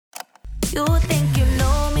You think you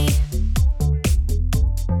know me.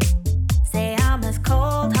 Say I'm as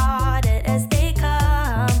cold-hearted as they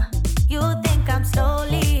come. You think I'm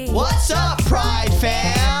slowly. What's up, Pride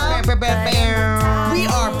fam? We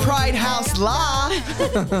are Pride House Live.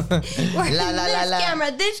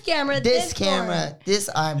 This camera, this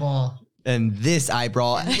eyeball. And this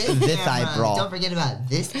eyebrow, this Don't eyebrow. forget about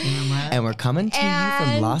this camera. And we're coming to you from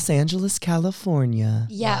And- Los Angeles, California.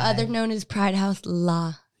 Yeah, other known as Pride House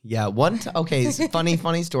La. Yeah, okay, it's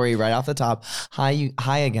funny story right off the top.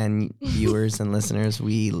 Hi again, viewers and listeners.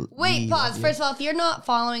 Wait, we pause. love you. First of all, if you're not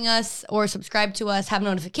following us or subscribed to us, have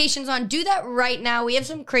notifications on, do that right now. We have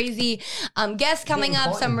some crazy guests coming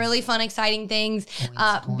up, some really fun, exciting things.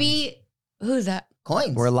 Who's that?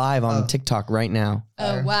 Coins. We're live on TikTok right now.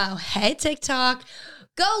 Oh, wow. Hey, TikTok.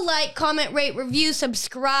 Go like, comment, rate, review,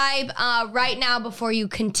 subscribe right now before you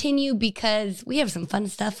continue because we have some fun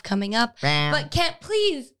stuff coming up. But Kent,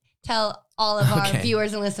 please tell all of our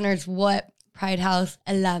viewers and listeners what Pride House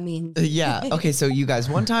La means. Yeah. Okay. So you guys,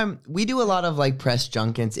 one time we do a lot of like press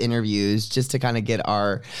junkets, interviews, just to kind of get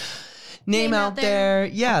our name out there.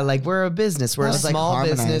 Yeah. Like we're a business. We're a Sounds like small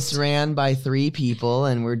harmonized. business ran by 3 people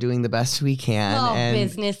and we're doing the best we can. Small and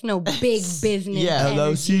business, no big business. Yeah.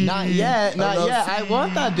 energy. Not yet. Not yet. I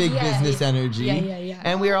want that big Yeah, business energy. Yeah.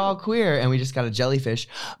 And we're all queer and we just got a jellyfish.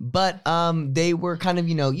 But they were kind of,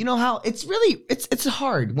 you know how it's really, it's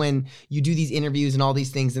hard when you do these interviews and all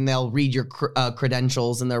these things and they'll read your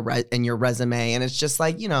credentials and and your resume. And it's just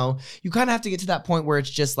like, you kind of have to get to that point where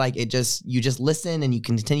it's just like, you just listen and you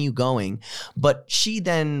continue going. But she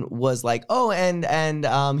then was like, oh, and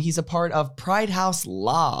he's a part of Pride House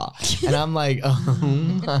Law. And I'm like,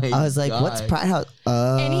 oh my I was like, God. what's Pride House?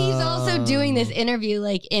 And he's also doing this interview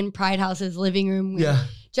like in Pride House's living room. Yeah.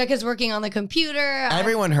 Jessica's working on the computer.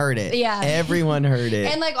 Everyone heard it. Yeah. Everyone heard it.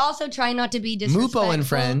 And like also trying not to be disrespectful. Mupo and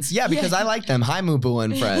friends. Yeah, because I like them. Hi, Mupo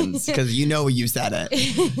and friends. Because you said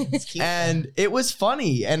it. And it was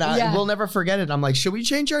funny. And I will never forget it. I'm like, should we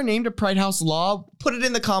change our name to Pride House Law? Put it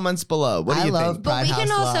in the comments below. What do you think? But Pride we can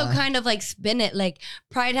House also Law. kind of like spin it like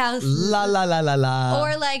Pride House La la la la la.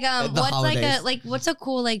 or like the what's holidays. what's a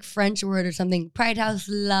cool like French word or something? Pride House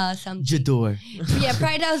La something. J'adore. Yeah,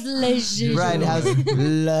 Pride House Le Jour. Pride House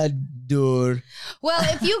La Dor. Well,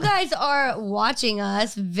 if you guys are watching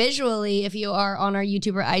us visually, if you are on our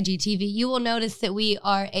YouTube or IGTV, you will notice that we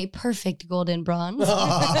are a perfect golden bronze.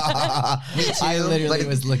 I literally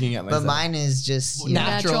was looking at myself. But mine is just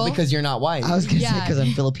natural because you're not white. I was gonna say Yeah. because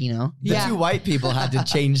I'm Filipino. The 2 white people had to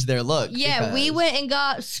change their look. Yeah, we went and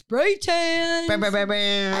got spray tan. Spray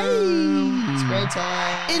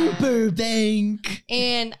tan. in Burbank.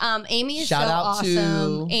 And Amy is Shout so out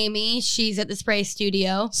awesome. to- Amy, she's at the spray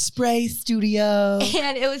studio. Spray Studio.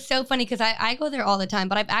 And it was so funny because I go there all the time,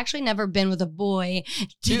 but I've actually never been with a boy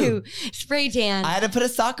to spray tan. I had to put a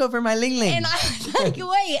sock over my ling ling. And I was like,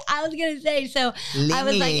 wait, I was going to say, so I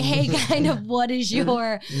was like, hey, kind of what is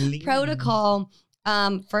your protocol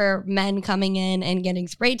for men coming in and getting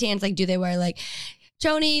spray tans? Like, do they wear like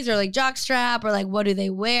chonies or like jock strap or like what do they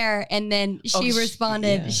wear? And then she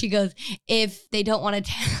responded, she goes, if they don't want a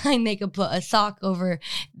tan, they could put a sock over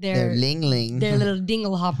Their ling ling. their little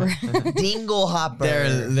dingle hopper. dingle hopper.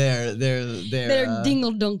 Their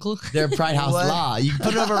Dingle dunkle. their Pride House What? law. You can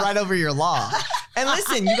put it right over your law. And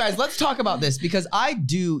listen, you guys, let's talk about this because I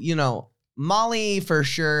do, Molly, for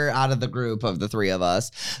sure, out of the group of the 3 of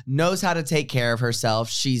us, knows how to take care of herself.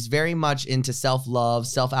 She's very much into self-love,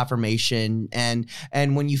 self-affirmation, and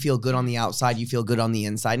when you feel good on the outside, you feel good on the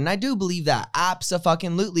inside. And I do believe that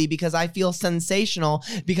abso-fucking-lutely because I feel sensational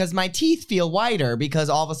because my teeth feel whiter because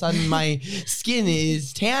all of a sudden my skin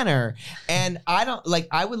is tanner. And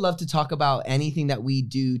I would love to talk about anything that we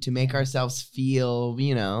do to make ourselves feel,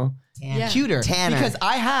 Yeah. cuter. Tanner. Because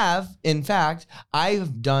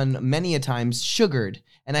I've done many a times sugared,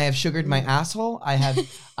 and I have sugared my asshole. I have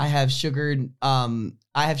sugared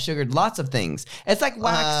lots of things. It's like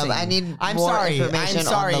waxing. I need I'm more sorry. information I'm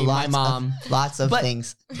sorry, on the my mom. Lots of But-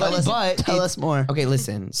 things. but Tell us more. Okay,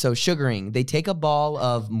 listen. So sugaring, they take a ball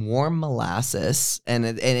of warm molasses and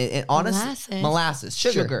it honestly molasses,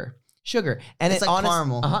 sugar, and It's it like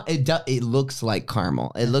caramel. It looks like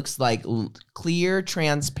caramel. It looks like clear,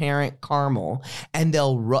 transparent caramel, and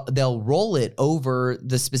they'll roll it over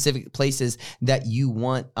the specific places that you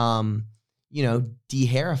want,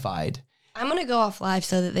 dehairified. I'm going to go off live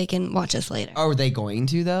so that they can watch us later. Are they going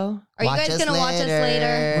to though? Are you guys gonna watch us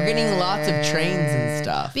later? We're getting lots of trains and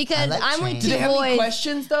stuff. Because like I'm with trains. Do two they have any boys.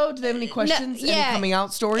 questions though? Do they have any questions? yeah. Any coming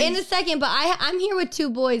out stories? In a second, but I'm here with two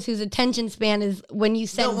boys whose attention span is when you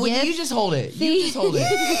send no, gifts. you just hold it. See? You just hold it.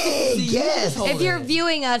 See, you Yes. just hold If you're it.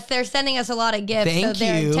 viewing us, they're sending us a lot of gifts. Thank so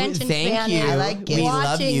their you. attention Thank span you. is I like we gifts.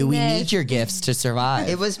 love you. We watching need this. your gifts to survive.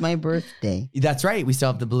 It was my birthday. That's right. We still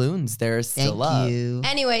have the balloons. They're still Thank up. you.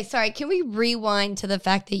 Anyway, sorry. Can we rewind to the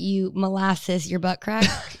fact that you molasses your butt crack?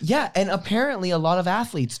 Yeah, and apparently a lot of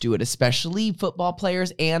athletes do it, especially football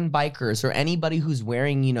players and bikers or anybody who's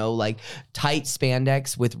wearing, like tight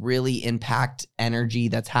spandex with really impact energy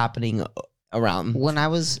that's happening around When I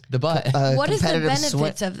was the butt. What is the competitive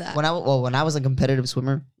benefits of that? when I was a competitive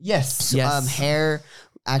swimmer, yes. Yes. hair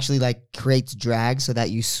actually like creates drag so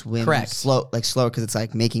that you swim Correct. slower because it's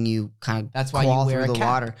like making you kind of That's why you crawl wear through a the cap.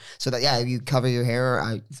 water. So that you cover your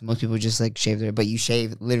hair. Most people just like shave their, but you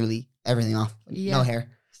shave literally everything off. Yeah. No hair.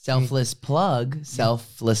 Selfless plug. So,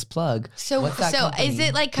 What's that is company?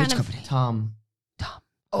 it like kind Which of? company? Tom.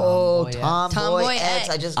 Oh, Tomboy X. Tomboy Tomboy X. X.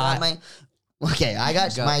 I just got my. Okay, I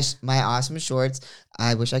got Go. my awesome shorts.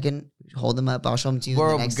 I wish I can hold them up. I'll show them to you. in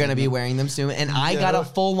the We're next gonna be segment. wearing them soon, and I got a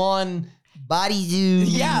full on,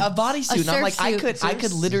 bodysuit. a bodysuit. And I'm surf like, I suit.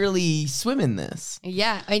 could literally swim in this.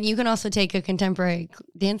 Yeah, and you can also take a contemporary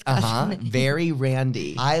dance class. Very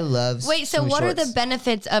randy. I love. Wait, so swim what are shorts. the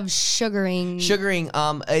benefits of sugaring? Sugaring,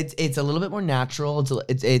 it's a little bit more natural.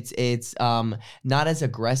 It's not as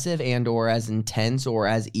aggressive and or as intense or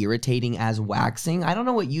as irritating as waxing. I don't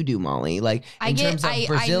know what you do, Molly. Like in terms of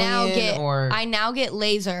Brazilian I now get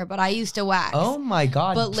laser, but I used to wax. Oh my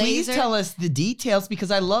God! But Please laser- tell us the details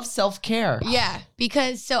because I love self care. Yeah,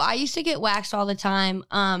 because so I used to get waxed all the time,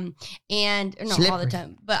 and not all the Slippery.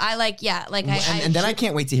 time, but I And then I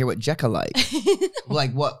can't wait to hear what Jekka likes.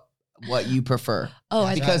 Like what you prefer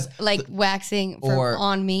because like waxing or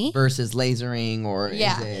on me. versus lasering, or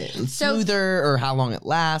Yeah. is it So- smoother, or how long it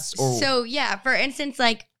lasts, or So yeah, for instance,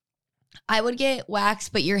 like I would get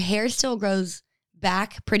waxed, but your hair still grows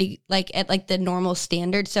back pretty like at like the normal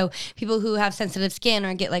standard. So people who have sensitive skin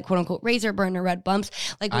or get like quote unquote razor burn or red bumps,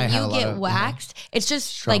 like I when had a you lot get of, waxed, it's just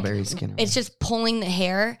strawberry like skin. it's just pulling the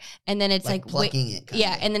hair and then it's like, plucking it. kinda.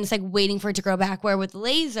 yeah, and then it's like waiting for it to grow back. Where with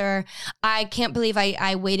laser, I can't believe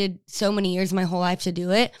I waited so many years my whole life to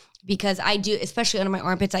do it. Because I do, especially under my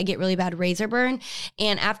armpits, I get really bad razor burn.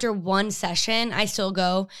 And after one session, I still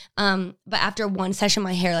go. But after one session,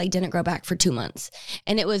 my hair like didn't grow back for 2 months.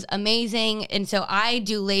 And it was amazing. And so I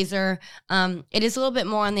do laser. It is a little bit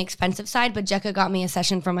more on the expensive side, but Jekka got me a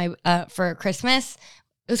session for my for Christmas.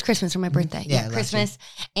 It was Christmas for my birthday. Yeah, last Christmas.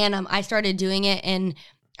 And I started doing it and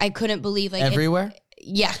I couldn't believe like everywhere.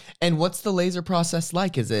 yeah. And what's the laser process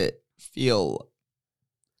like? Is it feel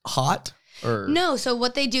hot or No, so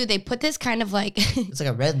what they do, they put this kind of like It's like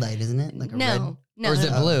a red light, isn't it? Like a red. no. or is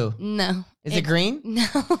it blue? No. Is it green? No.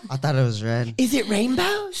 I thought it was red. Is it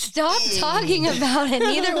rainbow? Stop talking about it.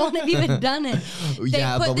 Neither one have even done it.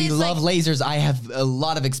 Yeah, put but we this, love like- lasers. I have a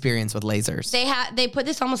lot of experience with lasers. They put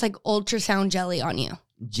this almost like ultrasound jelly on you.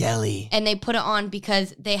 Jelly. And they put it on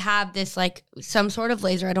because they have this like some sort of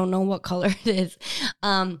laser. I don't know what color it is.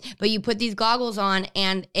 But you put these goggles on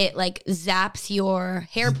and it like zaps your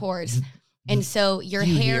hair pores. And so your Do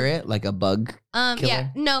you hair hear it like a bug? yeah,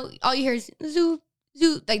 killer? no, all you hear is zoo,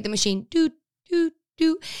 zoo, like the machine, doot, doot,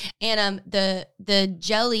 doot. And the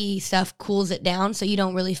jelly stuff cools it down so you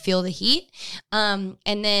don't really feel the heat. And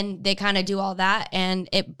then they kind of do all that and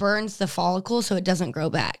it burns the follicle so it doesn't grow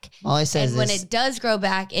back. All I said And is when this. it does grow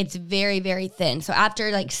back, it's very, very thin. So after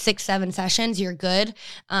like 6-7 sessions, you're good.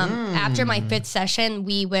 After my 5th session,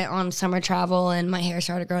 we went on summer travel and my hair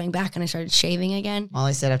started growing back and I started shaving again. All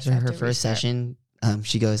I said after Have her to first restart. session,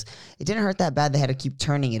 she goes, "It didn't hurt that bad. They had to keep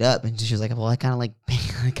turning it up." And she was like, "Well, I kind of like,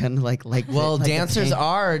 I kind of like Well, like the dancers pain."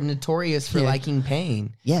 are notorious for Yeah. liking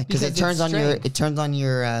pain. Yeah, because because it turns it's on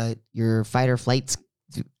strength. your fight or flight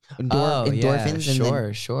endorphins. And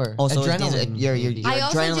then sure. also Adrenaline. your I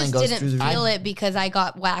also adrenaline just goes didn't through the feel it because I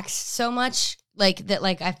got waxed so much, like that.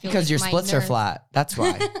 Like I feel because like your my splits are nerve- flat. That's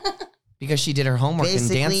why. Because she did her homework in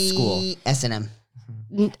dance school. Basically, S&M.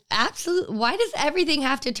 Absolutely. Why does everything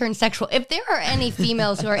have to turn sexual? If there are any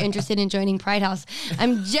females who are interested in joining Pride House,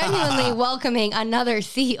 I'm genuinely welcoming another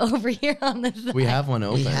seat over here on this. We have one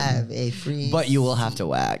open. We have a free. But you will have to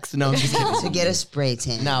wax. No, I'm just kidding. to get a spray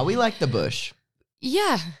tan. No, we like the bush.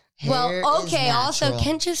 Yeah. Hair Well, is okay. Also, natural.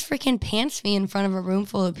 Kent just freaking pants me in front of a room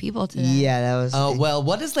full of people today. Yeah, that was. Oh, well,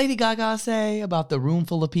 what does Lady Gaga say about the room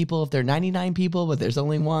full of people if there are 99 people, but there's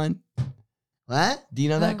only one? What? Do you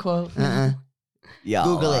know that quote? Y'all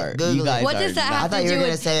Google it. are- Google you guys it. What are does that nuts. I have thought to you do were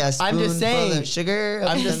gonna with- say a spoonful I'm just saying. of sugar.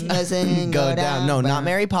 I'm just medicine go down. No, not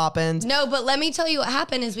Mary Poppins. No, but let me tell you what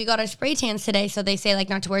happened is we got our spray tans today. So they say like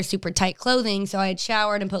not to wear super tight clothing. So I had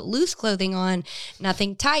showered and put loose clothing on,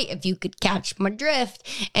 nothing tight, if you could catch my drift.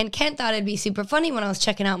 And Kent thought it'd be super funny when I was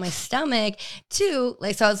checking out my stomach too.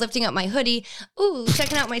 Like, so I was lifting up my hoodie, ooh,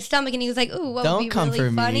 checking out my stomach. And he was like, ooh, what Don't would be come really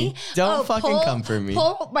for me. funny? Don't fucking come for me.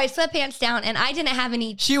 Pull my sweatpants down. And I didn't have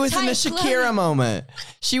any She was in the tight Shakira clothing. moment.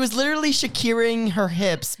 She was literally Shakiraing her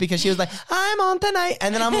hips because she was like, I'm on tonight.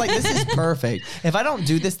 And then I'm like, this is perfect. If I don't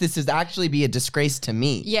do this, this is actually be a disgrace to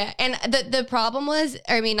me. Yeah, and the problem was,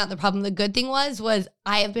 or I mean, not the problem. The good thing was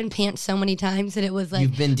I have been pants so many times that it was like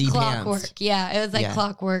You've been clockwork. de-pantsed. Yeah, it was like Yeah.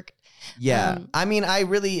 clockwork. Yeah. I mean,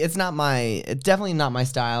 it's definitely not my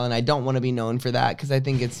style. And I don't want to be known for that because I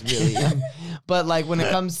think it's really, but like when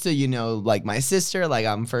it comes to, like my sister, like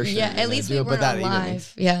I'm for sure. Yeah, at gonna least do we it, weren't that on even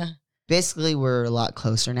live. Yeah. Basically, we're a lot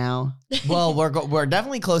closer now. Well, we're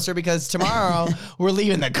definitely closer because tomorrow we're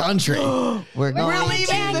leaving the country. We're going. going leaving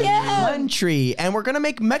to the Cancun. country, and we're gonna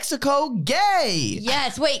make Mexico gay.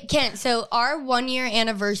 Yes. Wait, Kent. So our 1 year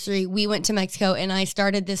anniversary, we went to Mexico, and I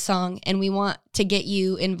started this song, and we want to get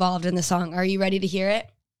you involved in the song. Are you ready to hear it?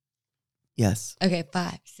 Yes. Okay,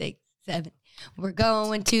 5, 6, 7. We're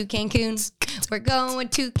going to Cancun. We're going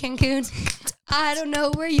to Cancun. I don't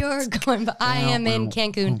know where you're going, but I am in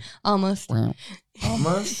Cancun almost.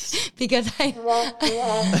 Almost. Because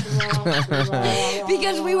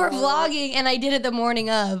because we were vlogging and I did it the morning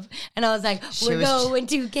of, and I was like, She we're was- going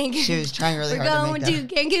to Cancun. She was trying really We're hard to going make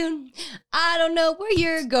to Cancun. I don't know where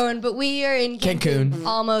you're going, but we are in Cancun. Cancun.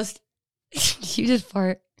 Almost. You just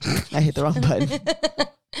fart. that. I hit the wrong button.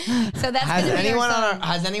 So that's Has gonna be anyone our on song.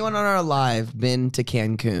 has anyone on our live been to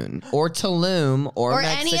Cancun or Tulum or Or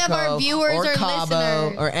Mexico any of our viewers or or Cabo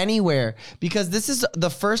listeners? or anywhere? Because this is the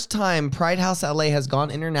first time Pride House LA has gone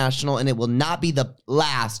international, and it will not be the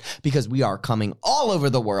last because we are coming all over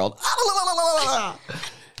the world.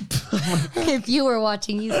 If you were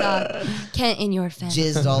watching, you saw Kent in your fan.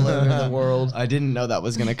 Jizzed all over the world. I didn't know that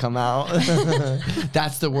was gonna come out.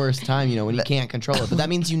 That's the worst time, when you can't control it. But that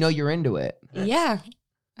means you're into it. Yeah,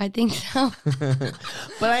 I think so.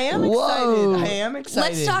 But I am Whoa. excited. I am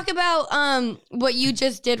excited. Let's talk about what you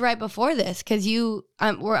just did right before this, because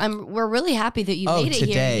we're really happy that you Oh, made it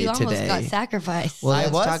today, here. You almost today. got sacrificed. Well, I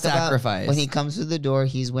let's was talk about sacrificed. when he comes through the door.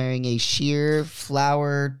 He's wearing a sheer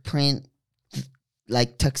flower print,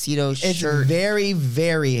 like tuxedo It's shirt. very,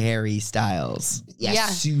 very Harry Styles. Yeah.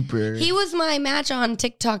 Super. He was my match on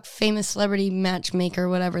TikTok, famous celebrity matchmaker,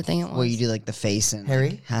 whatever thing it was. Where you do like the face and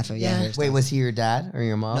Harry? like, half of Yeah. hairstyles. Wait, was he your dad or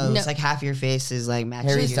your mom? No, No. it's like half your face is like matching.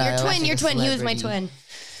 Harry your- Styles. You're twin. matching He a was my celebrity. twin.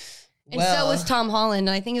 And Well- so was Tom Holland.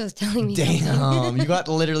 And I think it was telling me something. Damn, you got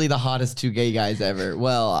literally the hottest two gay guys ever.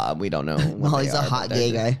 Well, we don't know. what No, they he's a are, hot but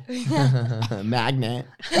gay they're guy. just- Magnet.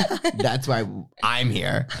 That's why I'm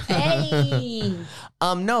here. Hey.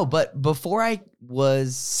 No, but before I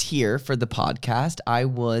was here for the podcast, I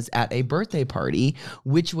was at a birthday party,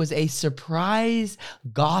 which was a surprise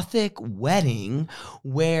gothic wedding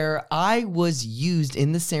where I was used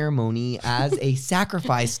in the ceremony as a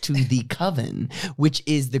sacrifice to the coven, which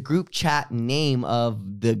is the group chat name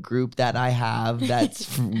of the group that I have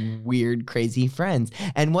that's weird, crazy friends.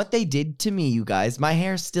 And what they did to me, you guys, my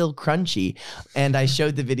hair's still crunchy. And I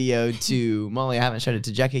showed the video to Molly. I haven't showed it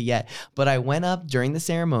to Jekka yet, but I went up during the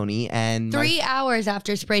ceremony and 3 hours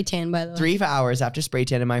after spray tan, by the way. 3 hours after spray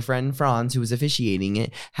tan, and my friend Franz, who was officiating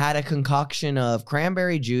it, had a concoction of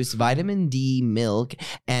cranberry juice, vitamin D milk,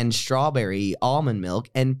 and strawberry almond milk,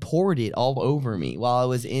 and poured it all over me while I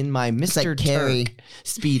was in my Mr. like Carrie. Turk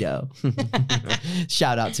Speedo.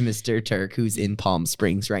 Shout out to Mr. Turk, who's in Palm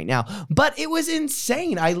Springs right now. But it was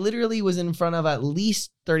insane. I literally was in front of at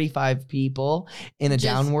least 35 people in a Just-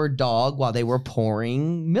 downward dog while they were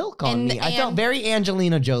pouring milk on me. I felt very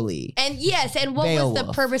Angelina Jolie. And yes, and what was the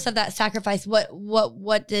Beowulf. purpose of that sacrifice?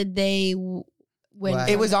 What did they win? Why?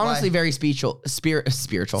 It was Why? honestly very spiritual.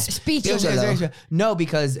 Speech. It was very- no,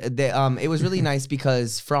 because it was really nice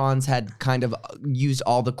because Franz had kind of used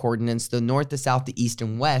all the coordinates, the north, the south, the east,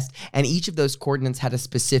 and west, and each of those coordinates had a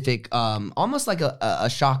specific, almost like a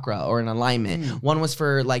chakra or an alignment. One was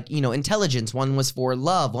for intelligence, one was for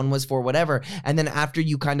love, one was for whatever. And then after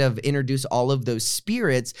you kind of introduce all of those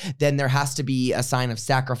spirits, then there has to be a sign of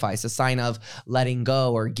sacrifice, a sign of letting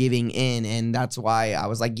go or giving in, and that's why I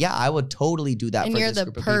was like, yeah, I would totally do that. And for you're this the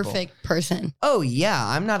group of people. perfect person. Oh yeah,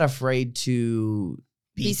 I'm not afraid to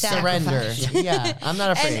Be surrender. sacrificed. Yeah, I'm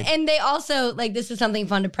not afraid. And they also, like, this is something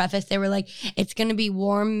fun to preface. They were like, it's going to be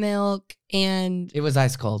warm milk and It was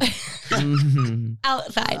ice cold. Mhm.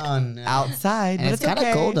 outside. Oh no. Outside, And but it's it's kind of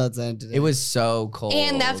okay. cold outside today. It was so cold.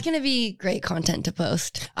 And that's going to be great content to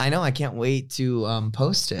post. I know. I can't wait to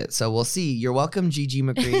post it. So we'll see. You're welcome, Gigi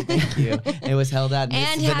McCree. Thank you. It was held at Miss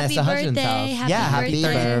And happy Vanessa Hudgens' birthday. house. Happy yeah, happy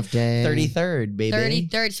birthday. 33rd, baby.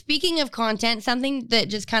 33rd. Speaking of content, something that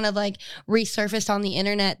just kind of like resurfaced on the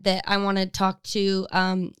internet that I want to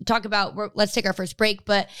talk about. Let's take our first break,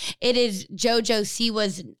 but it is JoJo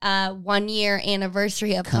Siwa's 1 year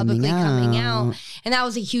anniversary of publicly coming out, and that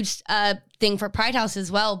was a huge thing for Pride House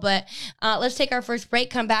as well. But let's take our first break,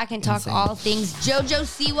 come back, and talk Insane. all things JoJo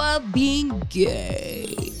Siwa being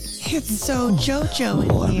gay. It's so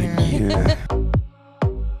JoJo in here.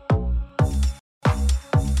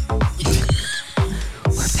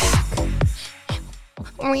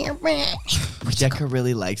 We're back. Jekka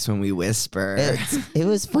really likes when we whisper. It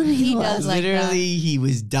was funny. He last- does like Literally, he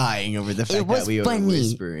was dying over the fact It was that we were funny.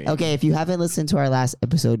 whispering. Okay, if you haven't listened to our last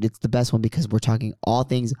episode, it's the best one because we're talking all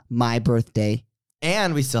things my birthday.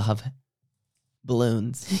 And we still have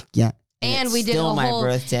balloons. Yeah. And it's we did still a my whole-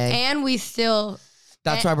 birthday. And we still,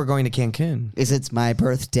 That's why we're going to Cancun. It's my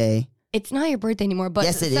birthday. it's not your birthday anymore, but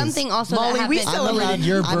Yes, it is. something also Molly, that we happened. celebrated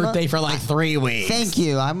your I'm a- birthday for like 3 weeks. Thank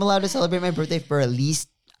you. I'm allowed to celebrate my birthday for at least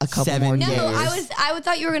a couple 7 more No, days. I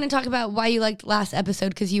thought you were going to talk about why you liked last episode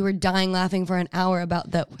because you were dying laughing for an hour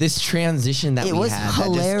about that. This transition that It we was had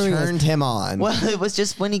hilarious. that just turned him on. Well, it was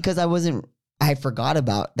just funny because I forgot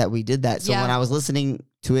about that we did that. So Yeah. when I was listening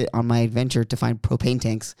to it on my adventure to find propane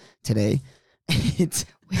tanks today, it's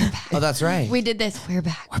We're back. Oh, that's right. We did this. We're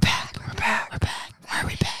back. We're back. We're back. We're back. Why are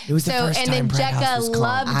we back? It was the So, first and time then Pride House Jekka was calm.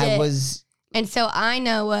 loved I it. was And so I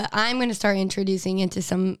know what I'm going to start introducing into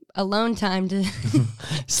some alone time to.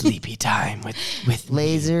 Sleepy time with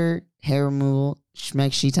laser, hair removal,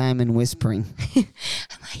 schmexy time, and whispering. I'm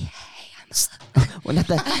like, hey, Well, not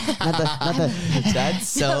the. That's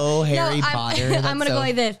so Harry No, Potter. I'm That's going to so- go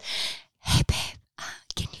like this. Hey, babe,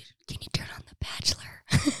 can you turn on The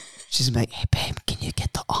Bachelor? She's like, hey babe, can you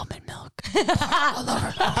get the almond milk?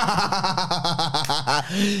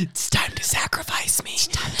 It's time to sacrifice me.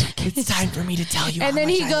 It's time for me to tell you And how then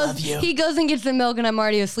much he I goes, love you. he goes and gets the milk, and I'm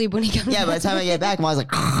already asleep when he comes. Yeah, by the time I get back, Mom's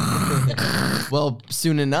like, Well,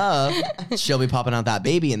 soon enough, she'll be popping out that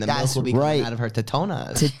baby, and the milk That's will be coming right. out of her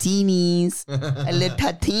tetonas. tatinis, a little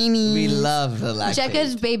tatinis. We love the lactate.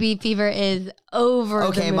 Jekka's baby fever is over. the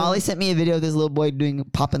Okay, moon. Molly sent me a video of this little boy doing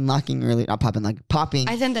pop and locking earlier. Not popping, like popping.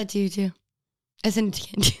 I sent that to you too. I sent it to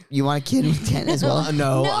Ken too. You want a kid with 10 as well?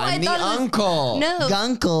 No, No, I I'm the thought it was- uncle. No,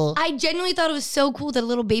 Gunkle. I genuinely thought it was so cool that a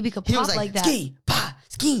little baby could He pop was like that. ski, pa,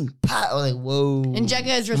 ski, pa. I was like, whoa. And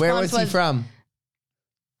Jekka's response Where was he from?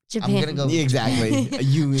 Japan. I'm gonna go. Exactly.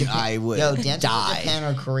 I would Yo, dance die. Japan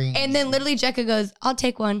or Korean. And then literally Jekka goes, I'll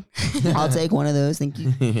take one. I'll take one of those. Thank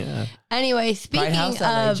you. Yeah. Anyway, Pride speaking House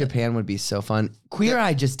LA of, Japan would be so fun. Queer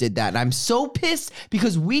Eye just did that. And I'm so pissed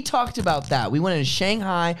because we talked about that. We went to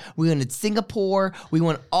Shanghai, we went to Singapore, we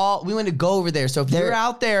went to go over there. So if you're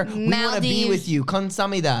out there, we want to be Maldives. with you.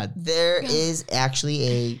 Konsamida. There is actually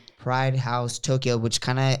a Pride House Tokyo, which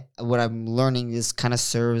kind of what I'm learning is kind of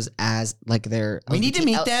serves as like their. We need to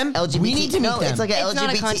meet them. LGBT. We need to meet no, them. It's like an It's not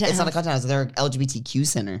a LGBT. content It's not a house. content house. They're an LGBTQ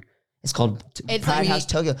center. It's called It's Pride like- House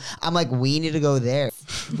Tokyo. I'm like, we need to go there.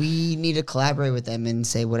 We need to collaborate with them and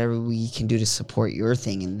say whatever we can do to support your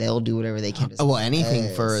thing, and they'll do whatever they can. To Well, support anything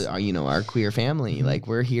us. for our queer family. Like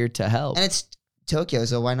we're here to help. And it's Tokyo,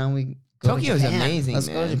 so why don't we? Go Tokyo to is Japan? amazing, Let's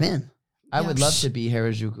go man. to Japan. I would love to be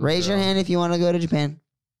Harajuku. Raise your girl. hand if you want to go to Japan.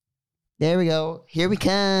 There we go. Here we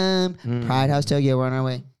come. Mm. Pride House Tokyo. We're on our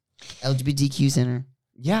way. LGBTQ Center.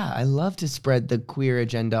 Yeah, I love to spread the queer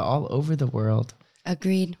agenda all over the world.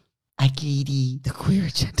 agreed. Akiri, the queer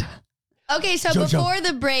agenda. Okay, so JoJo. before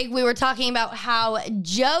the break, we were talking about how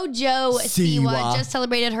JoJo Siwa Siwa. just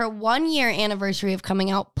celebrated her 1 year anniversary of coming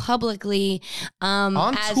out publicly On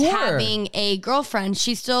as tour. having a girlfriend.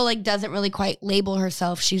 She still like doesn't really quite label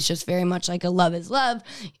herself. She's just very much like a love is love,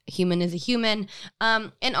 human is a human.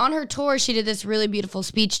 And on her tour, she did this really beautiful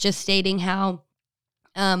speech just stating how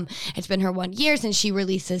it's been her 1 year since she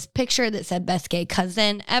released this picture that said best gay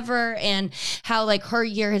cousin ever, and how like her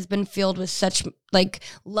year has been filled with such like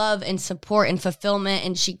love and support and fulfillment,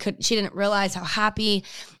 and she didn't realize how happy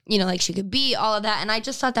like she could be, all of that. And I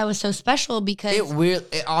just thought that was so special because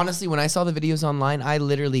Honestly, when I saw the videos online, I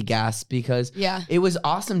literally gasped because Yeah. it was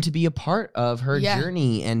awesome to be a part of her Yeah.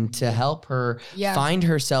 journey, and to help her Yeah. find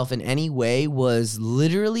herself in any way was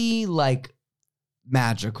literally like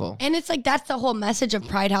magical. And it's like that's the whole message of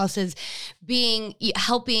Pride House is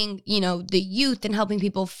helping the youth and helping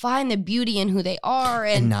people find the beauty in who they are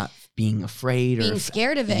And not being afraid or being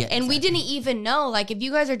scared of it. Yeah, and we didn't even know, like, if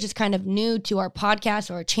you guys are just kind of new to our podcast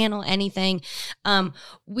or our channel, anything,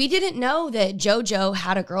 we didn't know that JoJo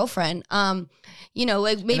had a girlfriend. You know,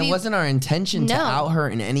 like maybe and it wasn't our intention to No. out her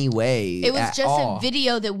in any way. it was at just all. a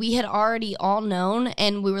video that we had already all known,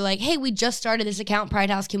 and we were like, hey, we just started this account, Pride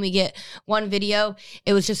House, can we get one video?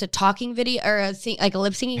 It was just a talking video or like a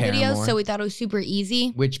lip syncing video, Paramore. so we thought it was super easy.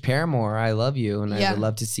 Which Paramore, I love you, and I Yeah. would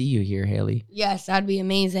love to see you here, Haley. Yes, that'd be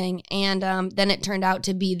amazing. And then it turned out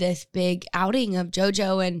to be this big outing of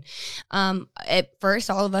JoJo, and at first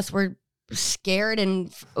all of us were scared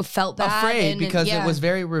and felt bad, Afraid and, because yeah. it was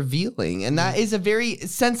very revealing, and that is a very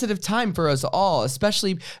sensitive time for us all.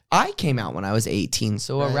 Especially, I came out when I was 18,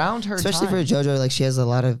 so Right. around her Especially time. for JoJo, like she has a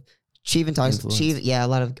lot of. She even talks. Influence. A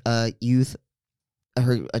lot of youth.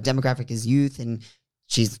 Her demographic is youth, and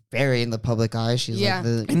she's very in the public eye. She's Yeah. like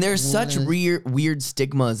the. And there's such woman- weird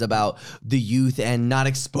stigmas about the youth and not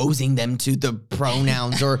exposing them to the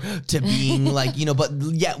pronouns or to being like, you know, but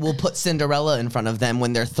yet we'll put Cinderella in front of them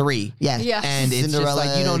when they're 3. Yeah. Yeah. And it's just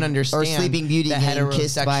like you don't understand Or Sleeping Beauty the getting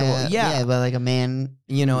kissed by heterosexual- a, yeah. by like a man.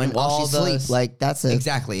 You know, and while all she the sleeps. Like that's a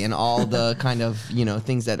exactly, and all the kind of, you know,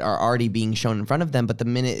 things that are already being shown in front of them. But the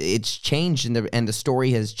minute it's changed and the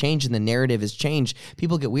story has changed and the narrative has changed,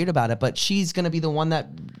 people get weird about it. But she's gonna be the one that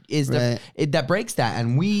is Right. that breaks that,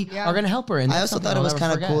 and we Yeah. are gonna help her. And I that's also something thought it I'll was never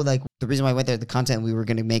kind of forget. cool. Like the reason why I went there, the content we were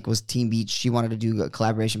going to make was Team Beach. She wanted to do a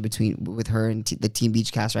collaboration with her and the Team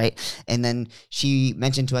Beach cast, right? And then she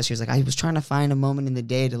mentioned to us, she was like, I was trying to find a moment in the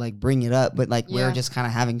day to like bring it up, but like we Yeah. were just kind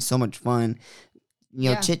of having so much fun, you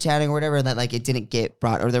know, Yeah. chit chatting or whatever, that like it didn't get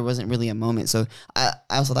brought, or there wasn't really a moment. So I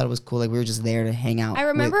also thought it was cool. Like we were just there to hang out. I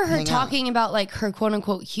remember her hang out. talking about like her quote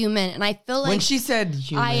unquote human, and I feel like when she said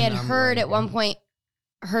human, I had I'm heard like, at one point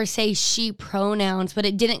her say she pronouns, but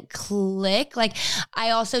it didn't click. Like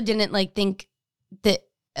I also didn't like think that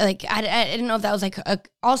like I didn't know if that was like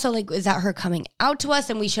also like is that her coming out to us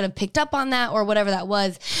and we should have picked up on that or whatever that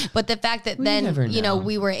was. But the fact that We never then you know know.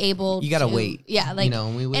 we were able You gotta to, wait. yeah, like you know,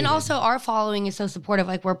 we and waited. also our following is so supportive.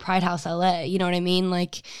 Like we're Pride House LA, you know what I mean?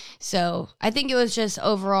 Like so I think it was just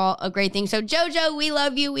overall a great thing. So JoJo, we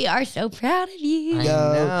love you. We are so proud of you. I Yo.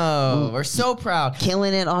 know, we're so proud.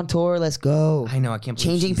 Killing it on tour. Let's go. I know, I can't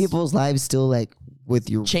believe Changing she's- people's lives still like with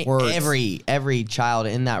your words. every child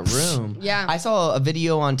in that room. Yeah. I saw a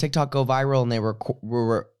video on TikTok go viral, and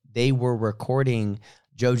they were recording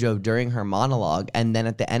JoJo during her monologue, and then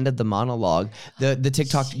at the end of the monologue, the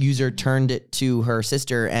TikTok user turned it to her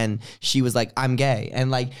sister, and she was like, "I'm gay," and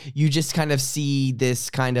like you just kind of see this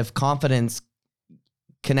kind of confidence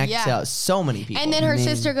connect Yeah. to so many people. And then her Man.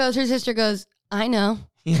 sister goes, I know.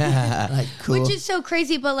 yeah. Like cool. Which is so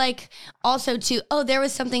crazy, but like also too, oh, there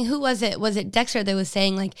was something, who was it? Was it Dexter that was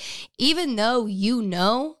saying like, even though you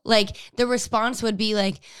know, like the response would be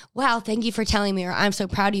like, wow, thank you for telling me, or I'm so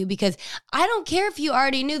proud of you, because I don't care if you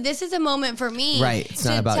already knew, this is a moment for me. Right, it's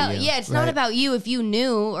not to about you. Yeah, it's not Right. about you if you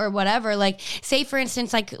knew or whatever. Like say for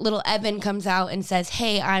instance, like little Evan comes out and says,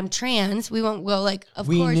 hey, I'm trans. We won't go like, of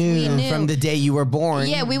we course knew we knew. from the day you were born.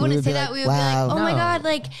 Yeah, we We wouldn't would say be that. like, We would wow. be like, oh my No. God,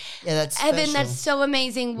 like yeah, that's Evan, special. that's so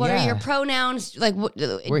amazing. What are Yeah. your pronouns? Like, what,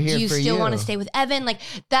 We're here do you for still want to you. stay with Evan? Like,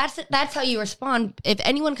 that's how you respond. If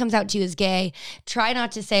anyone comes out to you as gay, try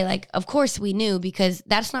not to say like, of course we knew, because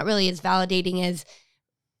that's not really as validating as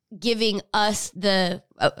giving us the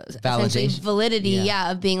essentially Validation. validity,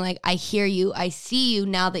 Yeah. of being like, I hear you, I see you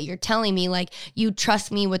now that you're telling me, like you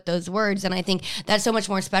trust me with those words. And I think that's so much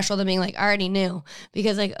more special than being like, I already knew,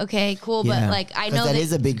 because like, okay, cool, Yeah. but like I 'Cause know that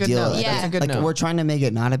is a big Good deal. note. Like, Yeah. That's a good like note. we're trying to make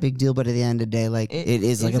it not a big deal, but at the end of the day, like it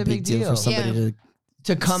is like it's a big deal for somebody Yeah. to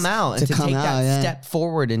to come out and To to come take out, that yeah. step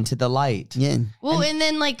forward into the light. yeah. Well, and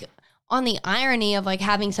then like on the irony of like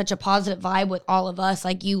having such a positive vibe with all of us,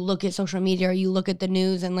 like you look at social media or you look at the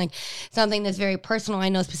news, and like something that's very personal, I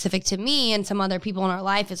know specific to me and some other people in our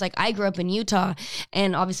life, is like I grew up in Utah,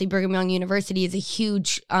 and obviously Brigham Young University is a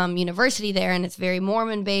huge university there, and it's very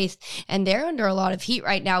Mormon based, and they're under a lot of heat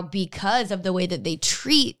right now because of the way that they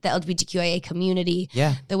treat the LGBTQIA community,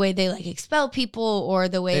 Yeah. the way they like expel people, or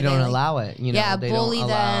the way They don't like, allow it. You know, yeah, they bully don't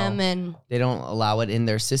allow, them, and they don't allow it in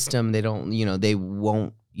their system. They don't, you know, they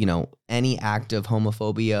won't, you know, any act of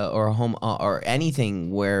homophobia or or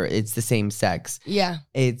anything where it's the same sex. yeah.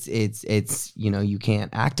 It's you know, you can't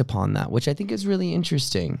act upon that, which I think is really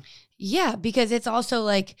interesting. Yeah, because it's also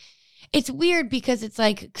like, it's weird because it's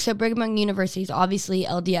like, so Brigham Young University is obviously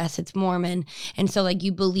LDS, it's Mormon. And so like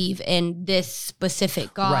you believe in this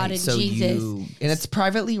specific God and so Jesus. and it's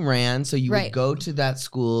privately ran, so you Right. would go to that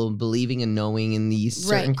school believing and knowing in these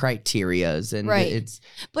certain Right. criterias, and Right. it's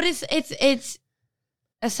But it's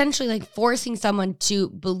essentially like forcing someone to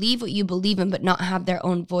believe what you believe in, but not have their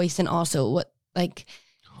own voice and also what like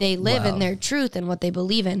they live in Wow. their truth and what they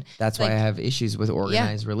believe in. That's why Like- I have issues with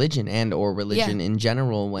organized religion and or religion in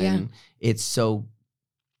general when it's so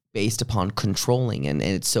based upon controlling and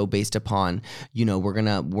it's so based upon, you know, we're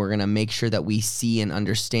gonna make sure that we see and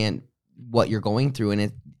understand what you're going through,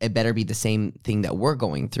 and it better be the same thing that we're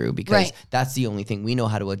going through, because Right. that's the only thing we know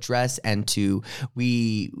how to address and to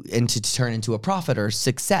turn into a profit or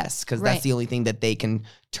success, because Right. that's the only thing that they can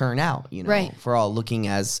turn out, you know, Right. for all looking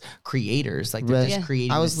as creators, like they're Right. just Yeah.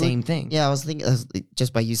 creating I the was same thing. Yeah, I was thinking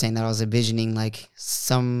just by you saying that, I was envisioning like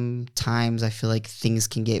sometimes I feel like things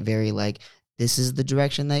can get very like, this is the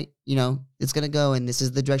direction that, you know, it's going to go, and this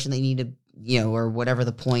is the direction that you need to, you know, or whatever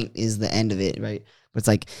the point is, the end of it, right? But it's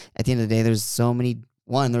like at the end of the day, there's so many,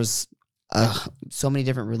 there's so many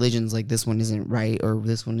different religions, like this one isn't right or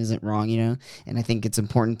this one isn't wrong, you know? And I think it's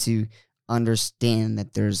important to understand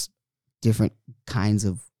that there's different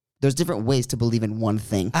ways to believe in one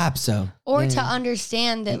thing. Abso. Or Yeah. to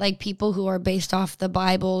understand that like people who are based off the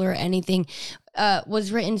Bible or anything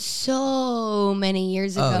was written so many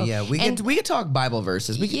years ago. Oh yeah, we could talk Bible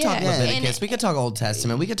verses. We could talk Yeah. Leviticus. And- We could talk Old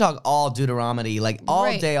Testament. We could talk all Deuteronomy, like all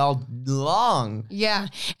Right. day, all long. Yeah.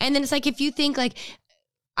 And then it's like, if you think like,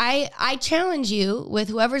 I challenge you with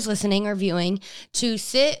whoever's listening or viewing to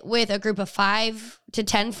sit with a group of 5 to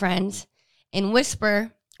 10 friends and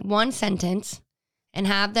whisper one sentence and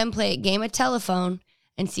have them play a game of telephone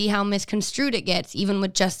and see how misconstrued it gets, even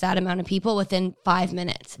with just that amount of people within 5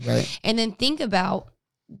 minutes. Right. And then think about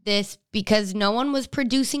this, because no one was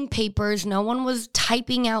producing papers, no one was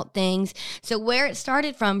typing out things. So where it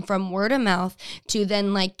started from word of mouth to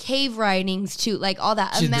then like cave writings to like all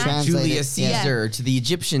that. To the Imagine- Julius Yeah. Caesar, to the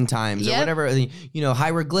Egyptian times, or Yep. whatever, you know,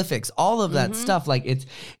 hieroglyphics, all of that stuff. Like it's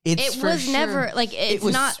it for was sure- never like it's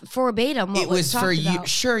was- not verbatim what it was talked for you, about.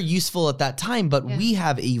 sure, useful at that time, but Yeah. we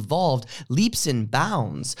have evolved leaps and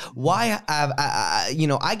bounds. Why have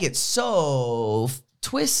I get so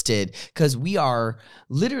twisted because we are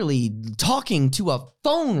literally talking to a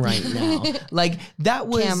phone right now. Like that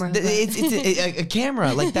was Camera. it's a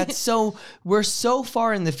camera. Like that's so we're so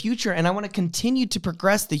far in the future, and I want to continue to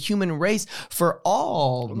progress the human race for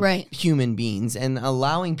all Right. human beings and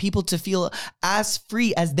allowing people to feel as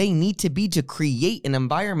free as they need to be to create an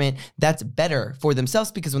environment that's better for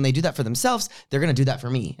themselves, because when they do that for themselves, they're going to do that for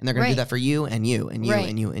me, and they're going to do Right. that for you and you and you Right.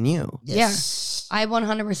 and you and you. Yes. I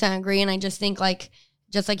 100% agree. And I just think like,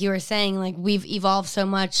 just like you were saying, like we've evolved so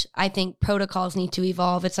much. I think protocols need to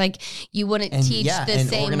evolve. It's like you wouldn't And teach the and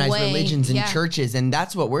same organized way. religions and Yeah. churches, and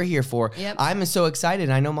that's what we're here for. Yep. I'm so excited.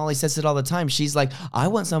 I know Molly says it all the time. She's like, I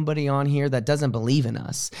want somebody on here that doesn't believe in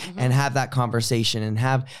us, Mm-hmm. and have that conversation and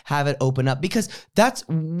have it open up, because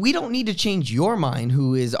we don't need to change your mind,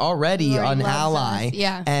 who is already Who already an loves ally. us.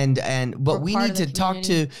 Yeah. But We're we part need of the to talk to,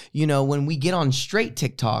 community. you know, when we get on straight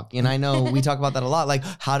TikTok, and I know we talk about that a lot, like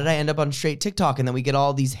how did I end up on straight TikTok? And then we get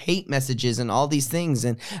all these hate messages and all these things.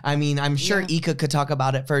 And I mean, I'm sure Yeah. Ika could talk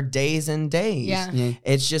about it for days and days. Yeah. Yeah.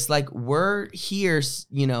 It's just like we're here,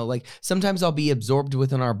 you know, like sometimes I'll be absorbed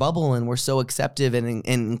within our bubble and we're so acceptive and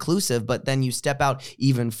inclusive, but then you step out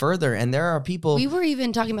even further and there are people. We were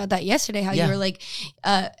even talking about that yesterday, how Yeah. you were like,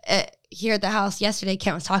 here at the house yesterday,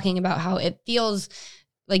 Kent was talking about how it feels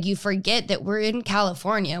like you forget that we're in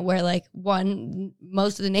California, where like one,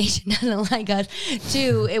 most of the nation doesn't like us.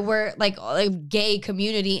 2, we're like a gay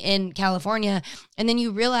community in California. And then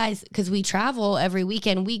you realize, because we travel every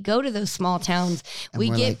weekend, we go to those small towns. And We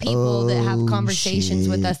we're get like, people that have "Oh, conversations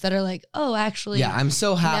with shit." us that are like, oh, actually, Yeah, I'm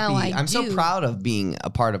so now happy. I I'm so do. proud of being a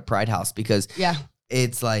part of Pride House, because yeah.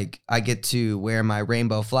 it's like I get to wear my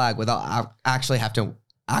rainbow flag without actually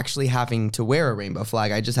having to wear a rainbow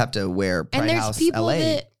flag. I just have to wear Pride And there's House people LA.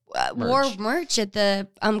 that wore merch. merch at the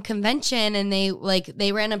convention, and they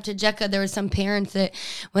ran up to Jekka. There was some parents that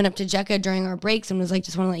went up to Jekka during our breaks and was like,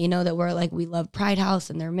 just want to let you know that we're like, we love Pride House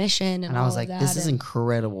and their mission. And And I was all like, of this that. is And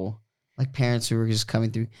incredible. Like parents who were just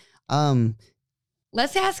coming through.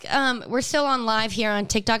 let's ask, we're still on live here on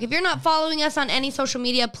TikTok. If you're not following us on any social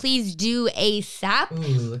media, please do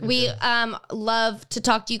ASAP. We love to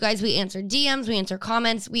talk to you guys. We answer DMs, we answer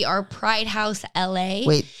comments. We are Pride House LA.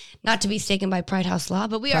 Wait, Not to be taken by Pride House Law,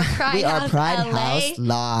 but we are Pride we House are Pride LA. House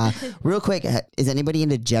Law. Real quick, is anybody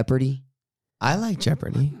into Jeopardy? I like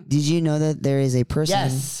Jeopardy. Did you know that there is a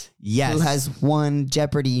person Yes. who has won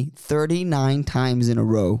Jeopardy 39 times in a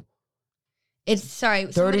row? It's sorry,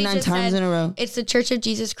 39 times in a row. It's the Church of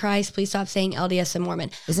Jesus Christ. Please stop saying LDS and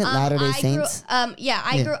Mormon. Isn't Latter-day Saints?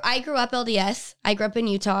 I grew up LDS. I grew up in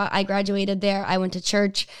Utah. I graduated there. I went to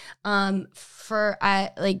church.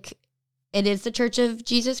 it is the Church of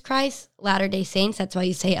Jesus Christ, Latter-day Saints. That's why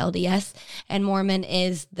you say LDS. And Mormon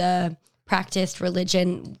is the practiced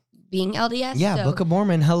religion being LDS. Yeah, so, Book of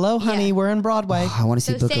Mormon. Hello, honey. Yeah. We're in Broadway. Oh, I want to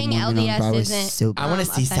see So Book of saying Mormon on LDS Broadway. isn't- So I want to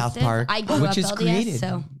see South offensive. Park, I grew which up is LDS, created.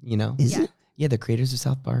 so- You know, is Yeah. it? yeah, the creators of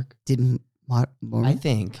South Park. Didn't I Mormon?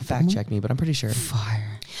 think. Fact check me, but I'm pretty sure.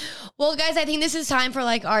 Fire. Well, guys, I think this is time for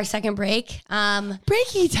like our second break.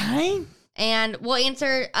 Breaky time. And we'll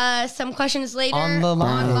answer some questions later On the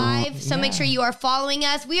line. live. So make Yeah. sure you are following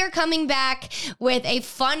us. We are coming back with a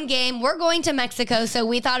fun game. We're going to Mexico, so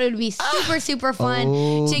we thought it would be super fun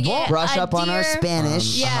Oh, to get brush a up on our dear-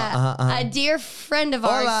 Spanish. Yeah, a dear friend of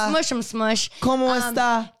ours, Hola. Smush, ¿Cómo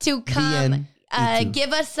está? to come Bien. ¿Y tú?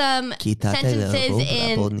 give us some Quítate la sentences ropa,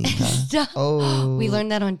 in. bonita. Stop. Oh. We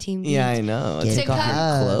learned that on Team Beat. Yeah, I know. Get Take it off your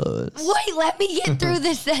up. clothes. Wait, let me get through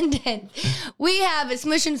this sentence. We have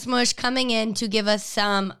Smush and Smush coming in to give us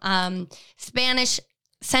some Spanish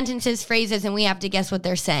sentences, phrases, and we have to guess what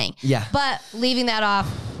they're saying. Yeah. But leaving that off,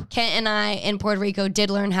 Kent and I in Puerto Rico did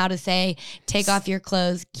learn how to say, take off your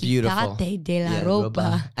clothes. Beautiful. Quítate de la Yeah,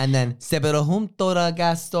 ropa. And then, se pero junto la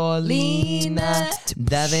gasolina.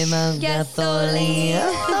 Dame más gasolina.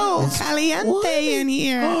 Oh, caliente in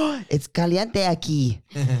here. It's caliente aquí.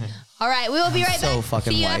 All right, we will be right so back.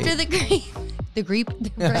 fucking See you white. after the grape. The grape? The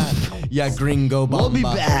grape. Yeah, gringo bomba. We'll be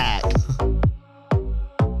back.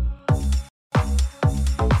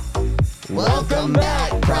 Welcome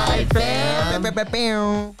back, Pride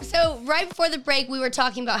fam. So right before the break, we were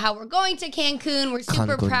talking about how we're going to Cancun. We're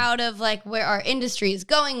super Cancun. proud of like where our industry is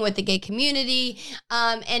going with the gay community.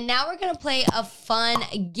 And now we're gonna play a fun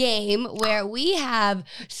game where we have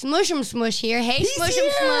Smush 'em Smush here. Hey, Smush 'em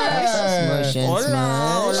Smush. Smush and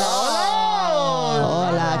smush.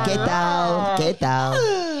 Hola, ¿qué tal? ¿Qué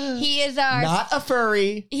tal? He is our Not a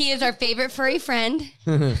furry. he is our favorite furry friend.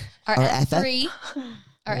 Our F3.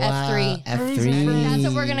 Our F3. F3. That's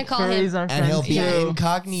what we're gonna call him. Furries are And he'll be friends too.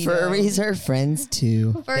 incognito. Furries are friends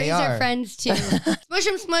too. Furries They are are. friends too. Smush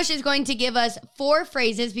 'em Smush is going to give us 4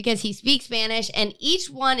 phrases because he speaks Spanish, and each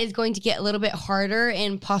one is going to get a little bit harder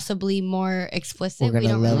and possibly more explicit. We're We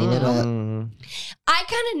gonna don't really level it know. up. I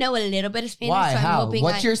kind of know a little bit of Spanish, Why? so I'm How? hoping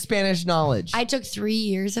What's your Spanish knowledge? I took 3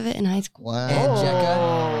 years of it in high school. Wow. And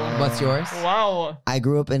Jekka, what's yours? Wow. I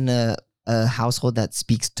grew up in a household that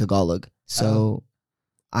speaks Tagalog. So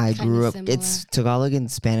I Kinda grew up, similar. it's Tagalog and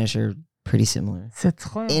Spanish are pretty similar.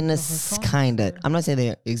 In a kind of, I'm not saying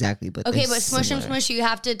they exactly, but Okay, they're but Smush 'em similar. Smush, you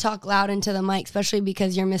have to talk loud into the mic, especially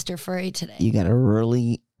because you're Mr. Furry today. You gotta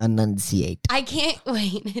really enunciate. I can't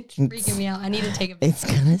wait. It's freaking me out. I need to take a picture. It's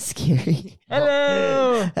kind of scary.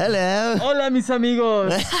 Hello. Hello. Hola, mis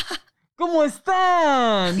amigos. ¿Cómo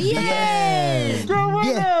están? Bien. ¡Qué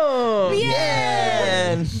bueno!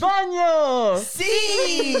 Bien. ¡Baño!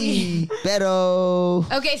 Sí. Pero.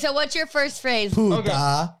 Okay, so what's your first phrase?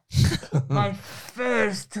 Puta. My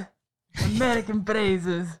first American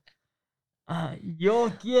phrases. Yo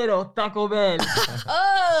quiero Taco Bell.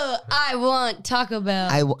 Oh, I want Taco Bell.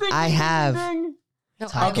 I Ding, I ding, have. ding, ding. No,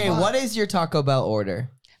 I Okay, want- what is your Taco Bell order?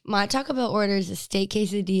 My Taco Bell order is a steak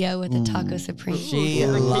quesadilla with a taco supreme. She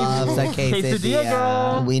Ooh, the loves a quesadilla quesadilla.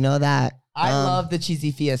 girl. We know that. I love the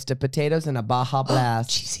cheesy fiesta potatoes and a Baja Blast.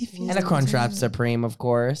 cheesy And a Crunchwrap Supreme, of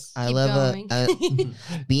course. I Keep love going. a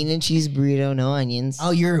bean and cheese burrito, no onions.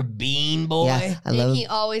 Oh, you're a bean boy. yeah, I And love. he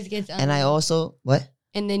always gets onions. And I also what?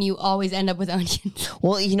 And then you always end up with onions.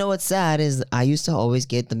 Well, you know what's sad is I used to always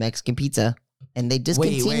get the Mexican pizza, and they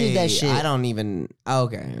discontinued that shit. I don't even.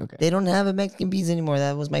 Okay. They don't have a Mexican pizza anymore.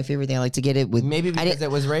 That was my favorite thing. I like to get it with Maybe I because didn't-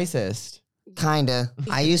 it was racist. kinda.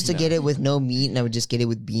 I used to get it with no meat, and I would just get it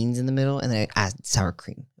with beans in the middle, and then I add sour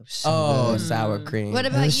cream. It was so Oh, good. sour cream. What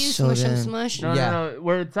about was you, so Smush 'em good. Smush? No, Yeah. no, no.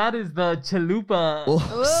 Where it's at is the chalupa. Oh,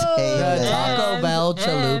 Whoa. say The less. Taco And- Bell and-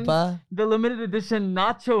 chalupa? The limited edition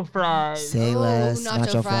nacho fries. Say less. Ooh,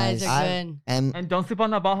 nacho fries are I- good. And And don't sleep on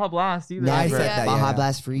the Baja Blast either. Yeah, I never. said that, Baja yeah.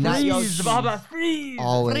 Blast freeze. Not your Freeze, the Baja Blast freeze.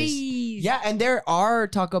 Always. Freeze. Yeah, and there are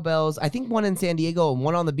Taco Bells, I think one in San Diego and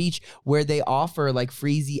one on the beach where they offer like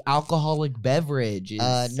freezy alcoholic beverages.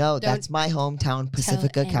 No, that's my hometown,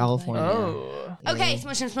 Pacifica, anybody. California. Oh. Okay,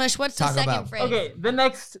 Smush 'em Smush. What's the Taco second Bell. phrase? Okay,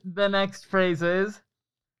 the next phrase is.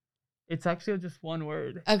 It's actually just one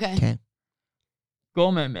word. Okay. Okay.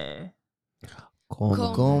 Gómeme. Come.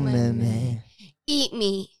 Gómeme. Eat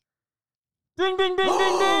me. Ding ding ding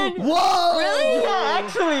ding ding. Whoa! Really? Yeah,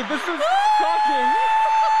 actually, this is shocking.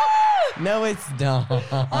 No, it's not.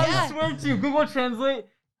 I Yeah. swear to you, Google Translate.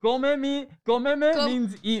 Gómeme Go-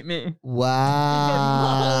 means eat me. Wow.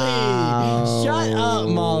 Molly, shut up,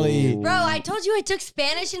 Molly. Bro, I told you I took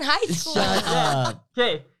Spanish in high school. Shut up.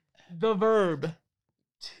 Okay, the verb.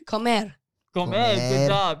 Comer. Comer. Comer. Good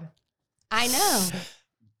job. I know.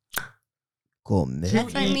 Cool, man.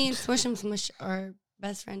 That's why me and Smush and Smush are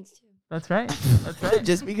best friends too. That's right. That's right.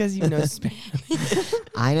 Just because you know Spanish.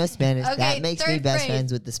 I know Spanish. Okay, that makes me third best phrase.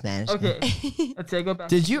 friends with the Spanish. guy. Okay. Let's say go back.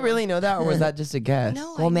 Did you really know that, or was that just a guess?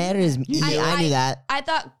 No, Comer is I knew that. I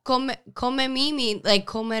thought come me mean like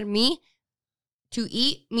comer me, to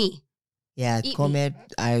eat me. Yeah, Eat comer.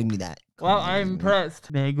 I knew that. Wow, Comer I'm is me.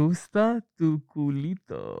 impressed. Me gusta tu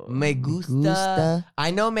culito. Me gusta. Gusta.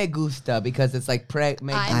 I know me gusta because it's like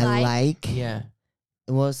me I I like. Yeah.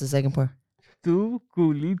 What was the second part? Tu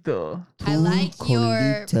culito. I like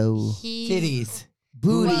your Culito. he, Titties.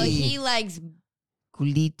 Booty. Well, he likes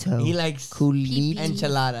Culito. He likes Culito.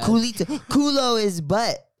 enchiladas. Culito. Culo is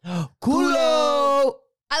butt. Culo.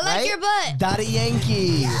 I like Right? your butt. Daddy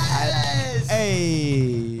Yankee.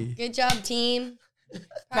 Hey. Good job, team.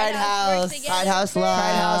 Pride House. works Pride together. House Pride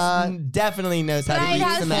Law. House definitely knows how to Pride use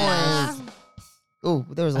House the mask. law. Oh,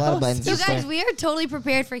 there was a lot of buttons. You just guys, there. we are totally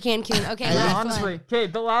prepared for Cancun. Okay, Yeah, last honestly. one. Okay,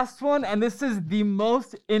 the last one, and this is the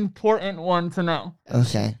most important one to know.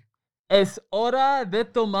 Okay. Es hora de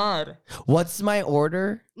tomar. What's my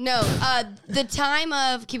order? No, the time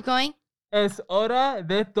of keep going. Es hora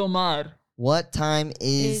de tomar. What time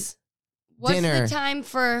is What's Dinner. the time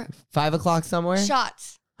for 5 o'clock somewhere?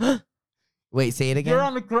 shots? Wait, say it again. You're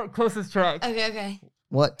on the closest track. Okay.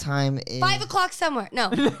 what time is 5 o'clock somewhere. No,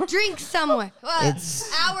 drink somewhere.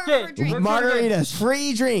 It's- hour Okay, for drink. let's- Margaritas,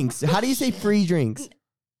 free drinks. How do you say free drinks?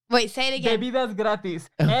 Wait, say it again. Bebidas gratis.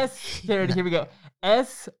 Here we go.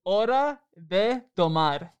 Es hora de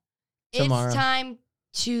tomar. Tomorrow. It's time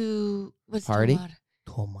to what's Party? tomar?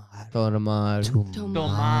 Tomar.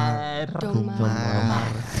 Tomar. Tomar.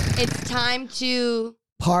 It's time to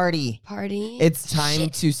Party. party. It's time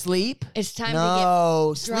Shit. to sleep. It's time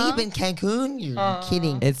No, to sleep in Cancun? You're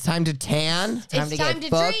kidding. It's time to tan. get. It's time to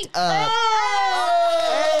fucked drink. up.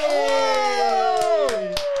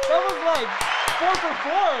 Hey! That was like 4 for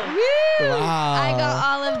 4. Wow. I got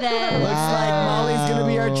all of them. Looks like Molly's gonna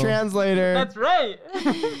be our translator. That's right.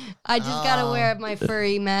 I just gotta wear my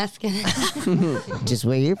furry mask. Just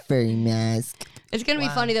wear your furry mask. It's gonna be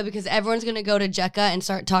funny though because everyone's gonna go to Jekka and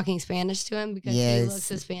start talking Spanish to him because he looks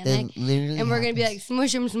Hispanic, and we're gonna be like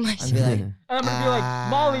smush him, smush I'd be him. like, And I'm gonna be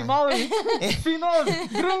like, Molly, she knows,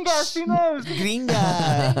 gringa, she knows.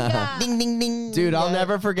 Gringa. Ding, ding, ding. Dude, I'll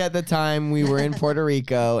never forget the time we were in Puerto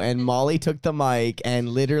Rico and Molly took the mic and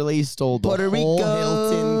literally stole the Puerto whole Rico.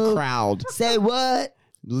 Hilton crowd. Say what?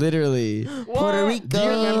 Literally. Puerto What? Rico. Do you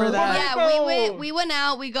remember that? Yeah, we went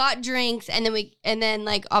out, we got drinks, and then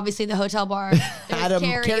like obviously the hotel bar there Had a was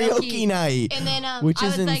karaoke night. And then Which I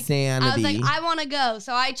is was like, insanity. I was like, I want to go,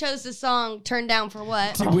 so I chose the song "Turn Down for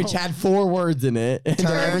What." Which had 4 words in it. And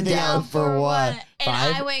Turn everything down else for what? And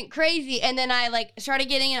 5? I went crazy, and then I like started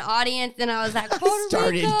getting an audience, and I was like, Puerto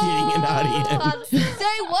started Rico. getting an audience. I was,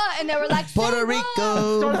 say what? And they were like, Puerto "Say what?"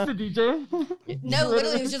 Rico. Starts the DJ. No,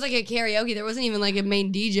 literally, it was just like a karaoke. There wasn't even like a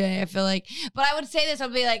main DJ. I feel like, but I would say this.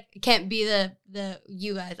 I'd be like, can't be the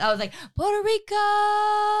you guys. I was like, Puerto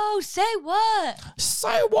Rico, say what?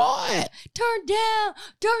 Say what? Turn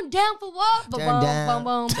down for what? Turn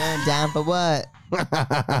down. Turn down for what? Anyway,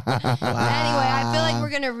 I feel like we're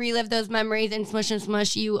gonna relive those memories, and Smush and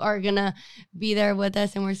Smush, you are gonna be there with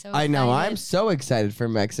us, and we're so I know. I'm excited. so excited for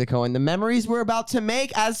Mexico and the memories we're about to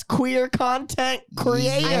make as queer content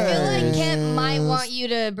creators. I feel like Kent might want you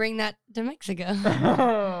to bring that to Mexico.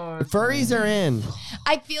 Furries are in.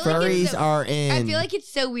 I feel like Furries it's so, are in. I feel like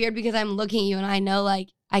it's so weird because I'm looking at you and I know like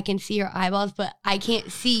I can see your eyeballs, but I can't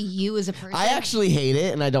see you as a person. I actually hate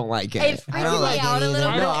it and I don't like it. It's I don't freaking like me it out a either. little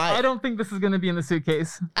I bit. don't, No, I don't think this is gonna be in the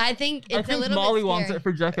suitcase. I think it's I a think little Molly bit wants scary. it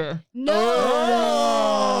for Jekka. No,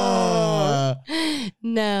 Oh.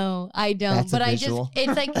 no, I don't. That's a but I just, visual.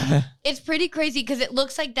 it's like, it's pretty crazy because it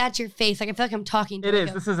looks like that's your face. Like I feel like I'm talking to. It like is.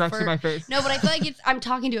 a This is actually fur- my face. No, but I feel like I'm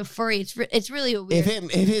talking to a furry. It's really a weird.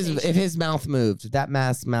 If his mouth moved, if that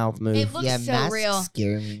mask mouth moved. It looks Yeah, so masks real.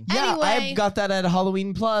 scare me. Yeah, Anyway. I got that at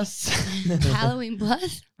Halloween Plus. Halloween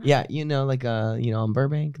Plus. Yeah, like in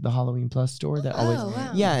Burbank, the Halloween Plus store that always. Oh,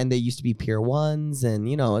 wow. Yeah, and they used to be Pier 1s, and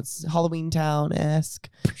it's Halloween Town esque.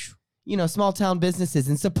 Small town businesses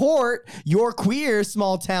and support your queer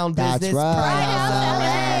small town That's business. right.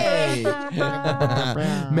 Pride House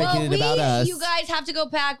LA. Making it about us. You guys have to go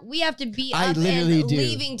pack. We have to be I up literally and do.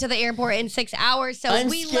 leaving to the airport in 6 hours. So I'm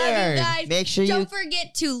we scared. love you guys. Make sure you Don't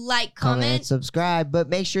forget to like, comment, comment. subscribe, but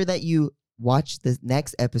make sure that you watch the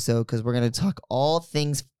next episode because we're gonna talk all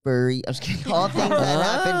things furry. I'm just kidding. All things that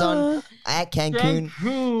happened at Cancun.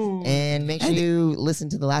 Cancun. And make sure you listen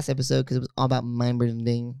to the last episode because it was all about mind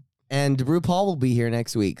bending. And RuPaul will be here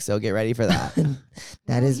next week, so get ready for that.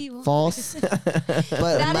 That is he won't. false, but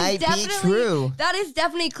That is might be definitely- true. That is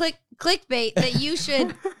definitely clickbait that you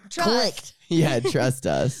should trust. Clicked. Yeah, trust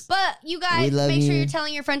us. But you guys, We love make sure you. you're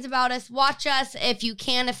telling your friends about us. Watch us if you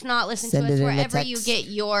can. If not, listen Send to it us in a wherever you text. get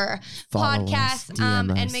your Follow us, podcast. DM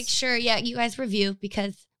And us. make sure, you guys review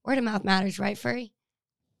because word of mouth matters, right, Furry?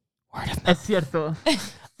 Es cierto. Sí,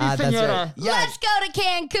 That's señora. right. Yeah. Let's go to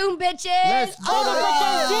Cancun, bitches. Let's go to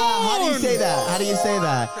Cancun. How do you say that? How do you say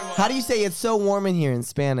that? How do you say it's so warm in here in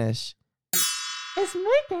Spanish? Es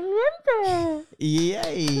muy caliente.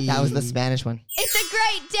 Yay. That was the Spanish one. It's a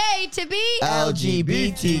great day to be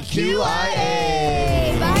LGBTQIA.